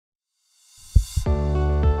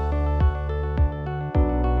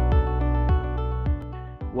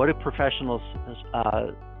what do professionals,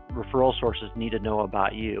 referral sources need to know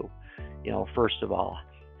about you? First of all,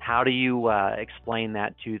 how do you explain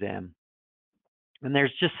that to them? And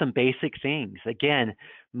there's just some basic things. Again,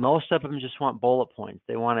 most of them just want bullet points.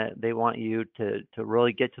 They want you to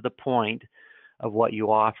really get to the point of what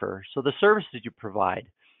you offer. So the services you provide,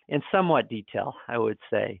 in somewhat detail, I would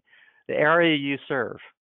say, the area you serve.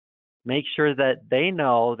 Make sure that they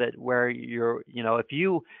know that where if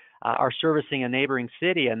you are servicing a neighboring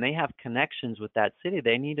city and they have connections with that city,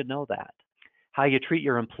 they need to know that. How you treat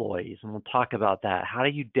your employees, and we'll talk about that. How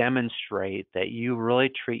do you demonstrate that you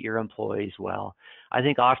really treat your employees well? I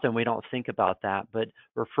think often we don't think about that, but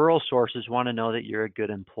referral sources want to know that you're a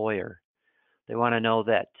good employer. They want to know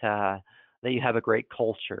that you have a great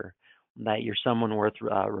culture, that you're someone worth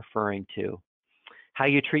referring to. How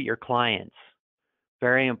you treat your clients,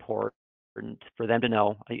 very important for them to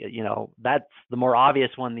know. That's the more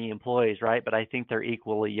obvious one, the employees, right? But I think they're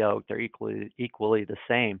equally yoked. They're equally the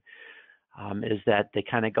same. Is that they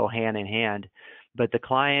kind of go hand in hand. But the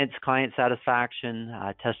client satisfaction,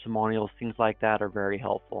 testimonials, things like that are very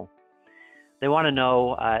helpful. They want to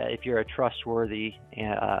know if you're a trustworthy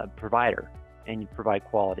provider and you provide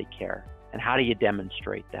quality care. And how do you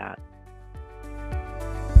demonstrate that?